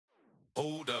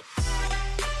Hold up.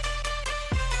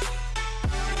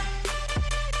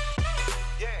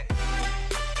 Yeah.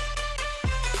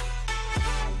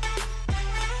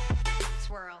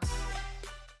 Swirl.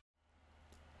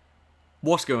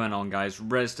 What's going on, guys?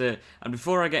 Rez here, and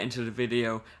before I get into the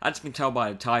video, as you can tell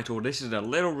by the title, this is a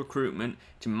little recruitment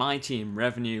to my team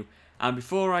revenue. And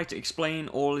before I explain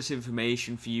all this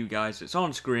information for you guys, it's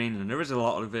on screen and there is a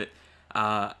lot of it.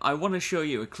 I want to show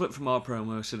you a clip from our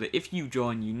promo so that if you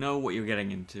join, you know what you're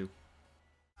getting into.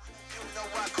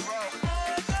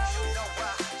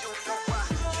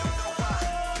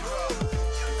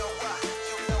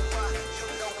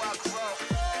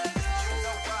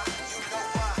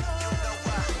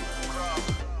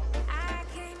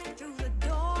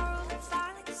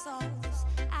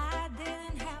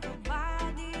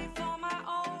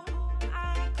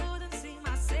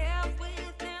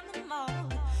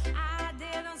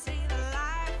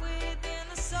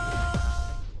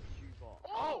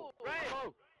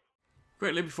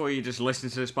 Quickly before you just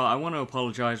listen to this part, I want to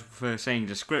apologise for saying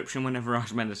description whenever I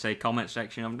was meant to say comment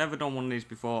section. I've never done one of these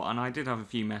before and I did have a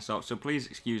few mess ups, so please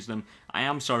excuse them. I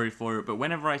am sorry for it, but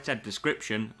whenever I said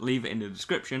description, leave it in the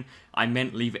description, I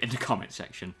meant leave it in the comment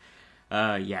section.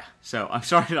 Yeah, so I'm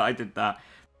sorry that I did that.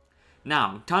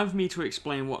 Now, time for me to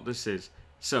explain what this is.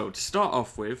 So, to start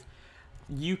off with,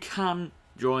 you can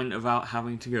join without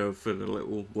having to go for the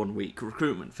little 1 week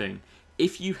recruitment thing.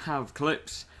 If you have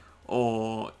clips,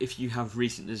 or if you have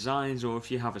recent designs, or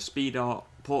if you have a speed art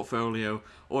portfolio,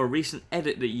 or a recent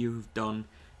edit that you've done,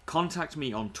 contact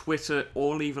me on Twitter,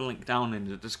 or leave a link down in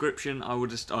the description. I will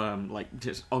just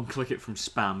unclick it from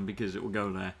spam because it will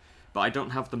go there, but I don't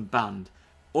have them banned.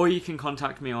 Or you can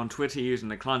contact me on Twitter using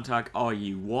the clan tag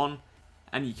RU1,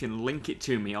 and you can link it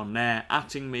to me on there,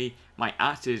 atting me. My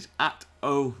at is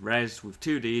 @orez with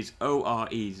 2 Ds,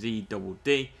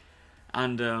 OREZDD.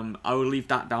 And I will leave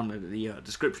that down in the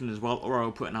description as well, or I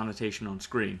will put an annotation on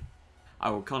screen. I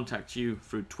will contact you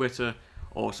through Twitter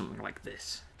or something like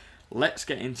this. Let's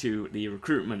get into the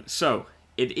recruitment. So,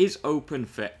 it is open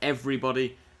for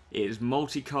everybody. It is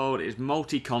multi-code, it is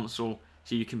multi-console,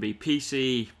 so you can be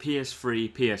PC, PS3,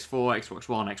 PS4, Xbox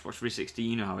One, Xbox 360,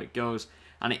 you know how it goes.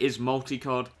 And it is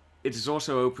multi-code. It is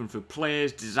also open for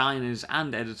players, designers,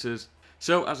 and editors.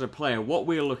 So as a player, what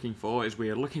we are looking for is we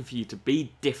are looking for you to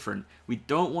be different. We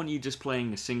don't want you just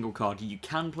playing a single card. You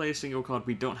can play a single card,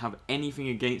 we don't have anything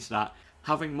against that.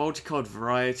 Having multi-card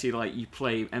variety like you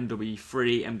play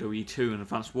MW3, MW2 and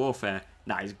Advanced Warfare,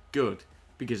 that is good.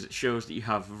 Because it shows that you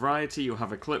have variety, you'll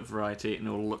have a clip variety, and it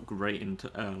will look great in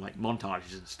like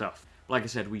montages and stuff. Like I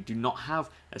said, we do not have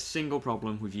a single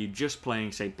problem with you just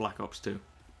playing, say, Black Ops 2.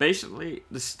 Basically,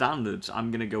 the standards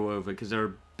I'm going to go over because they're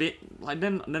a bit, like, they're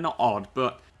not odd,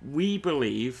 but we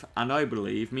believe, and I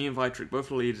believe, me and Vitriq, both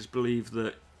the leaders, believe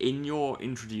that in your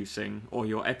introducing or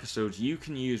your episodes, you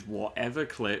can use whatever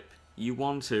clip you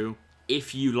want to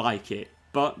if you like it.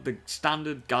 But the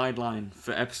standard guideline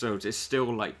for episodes is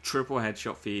still like triple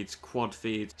headshot feeds, quad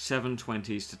feeds,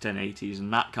 720s to 1080s,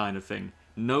 and that kind of thing.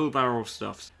 No barrel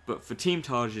stuffs. But for team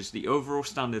targets, the overall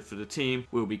standard for the team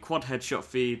will be quad headshot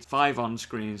feeds, 5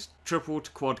 on-screens, triple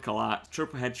to quad collapse,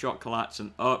 triple headshot collapse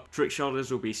and up. Trick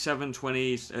shotters will be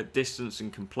 720s at distance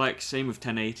and complex, same with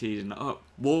 1080s and up.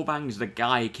 Wallbangs, the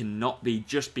guy cannot be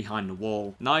just behind the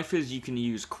wall. Knifers, you can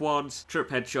use quads, trip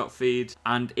headshot feeds,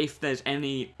 and if there's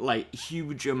any like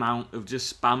huge amount of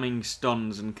just spamming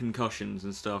stuns and concussions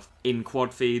and stuff in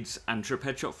quad feeds and trip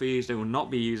headshot feeds, they will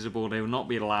not be usable, they will not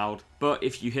be allowed. But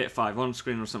if you hit 5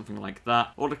 on-screen or something like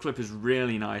that, or the clip is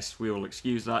really nice, we will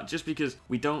excuse that, just because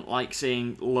we don't like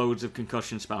seeing loads of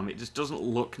concussion spam. It just doesn't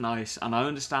look nice, and I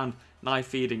understand knife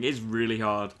feeding is really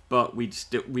hard, but we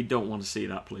don't want to see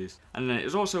that, please. And then it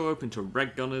is also open to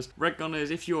red gunners. Red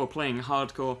gunners, if you're playing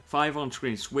hardcore, 5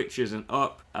 on-screen switches and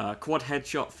up, quad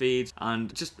headshot feeds,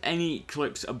 and just any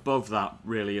clips above that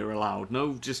really are allowed.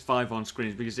 No just 5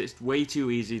 on-screens, because it's way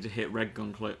too easy to hit red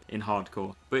gun clip in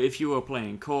hardcore. But if you are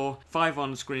playing core, 5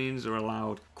 on-screens are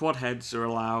allowed, quad heads are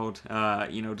allowed,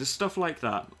 you know, just stuff like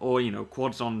that. Or, you know,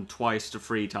 quads on twice to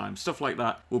 3 times. Stuff like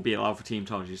that will be allowed for team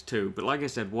targets too. But like I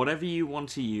said, whatever you want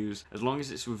to use, as long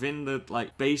as it's within the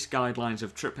like base guidelines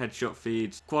of trip headshot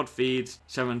feeds, quad feeds,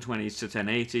 720s to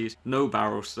 1080s, no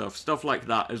barrel stuff like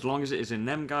that, as long as it is in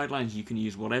them guidelines, you can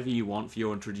use whatever you want for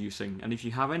your introducing. And if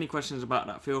you have any questions about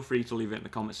that, feel free to leave it in the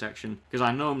comment section, because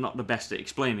I know I'm not the best at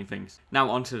explaining things. Now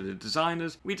onto the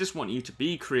designers. We just want you to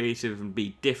be creative and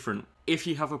be different. If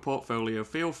you have a portfolio,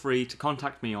 feel free to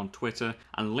contact me on Twitter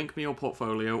and link me your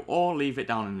portfolio or leave it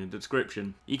down in the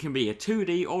description. You can be a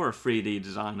 2D or a 3D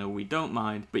designer, we don't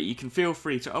mind, but you can feel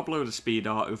free to upload a speed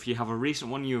art. If you have a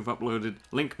recent one you have uploaded,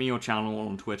 link me your channel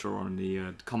on Twitter or in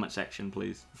the comment section,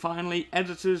 please. Finally,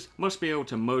 editors must be able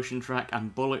to motion track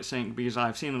and bullet sync, because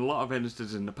I've seen a lot of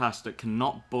editors in the past that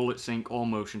cannot bullet sync or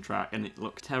motion track and it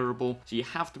looks terrible, so you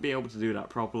have to be able to do that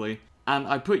properly. And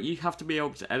you have to be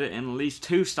able to edit in at least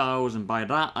 2 styles, and by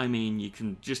that I mean you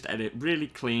can just edit really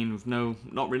clean with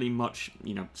not really much,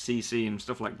 CC and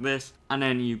stuff like this, and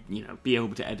then you be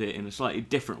able to edit in a slightly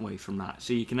different way from that.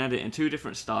 So you can edit in 2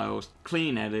 different styles,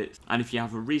 clean edits, and if you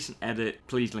have a recent edit,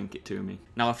 please link it to me.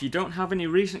 Now if you don't have any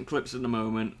recent clips at the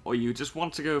moment, or you just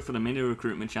want to go for the mini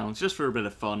recruitment challenge just for a bit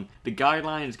of fun, the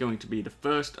guideline is going to be the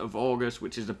 1st of August,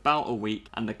 which is about a week,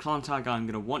 and the clan tag I'm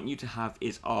going to want you to have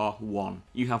is R1.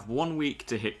 You have 1 week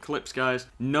to hit clips, guys.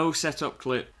 No setup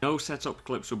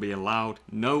clips will be allowed,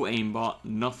 no aimbot,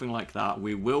 nothing like that.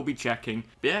 We will be checking.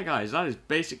 But yeah guys, that is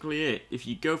basically it. If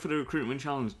you go for the recruitment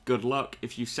challenge, good luck.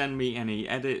 If you send me any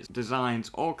edits, designs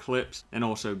or clips, then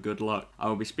also good luck. I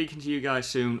will be speaking to you guys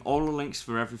soon. All the links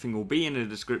for everything will be in the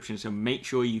description, so make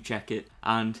sure you check it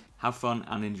and have fun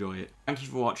and enjoy it. Thank you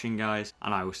for watching guys,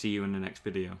 and I will see you in the next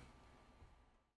video.